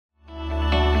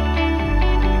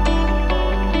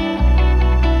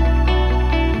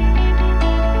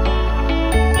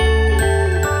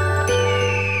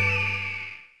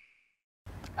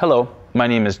Hello, my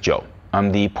name is Joe.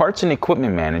 I'm the Parts and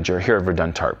Equipment Manager here at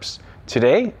Verduyn Tarps.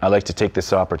 Today, I'd like to take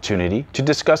this opportunity to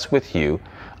discuss with you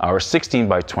our 16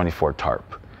 by 24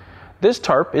 tarp. This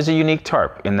tarp is a unique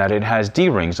tarp in that it has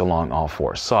D-rings along all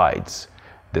four sides.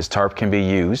 This tarp can be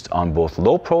used on both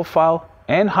low profile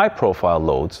and high profile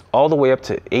loads all the way up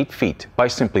to 8 feet by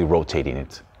simply rotating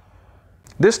it.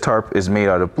 This tarp is made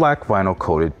out of black vinyl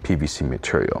coated PVC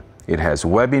material. It has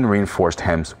webbing reinforced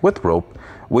hems with rope.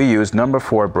 We use number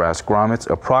 4 brass grommets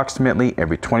approximately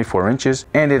every 24 inches,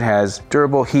 and it has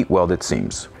durable heat welded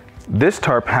seams. This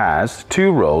tarp has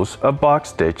 2 rows of box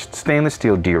stitched stainless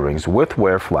steel D-rings with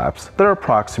wear flaps that are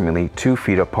approximately 2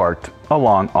 feet apart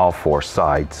along all 4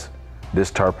 sides. This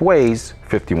tarp weighs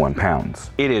 51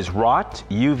 pounds. It is rot,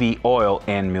 UV, oil,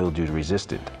 and mildew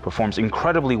resistant. Performs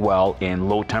incredibly well in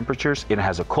low temperatures. It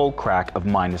has a cold crack of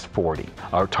 -40.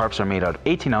 Our tarps are made out of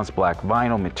 18-ounce black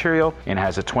vinyl material and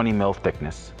has a 20 mil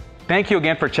thickness. Thank you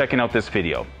again for checking out this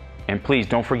video. And please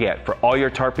don't forget, for all your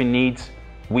tarping needs,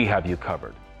 we have you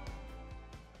covered.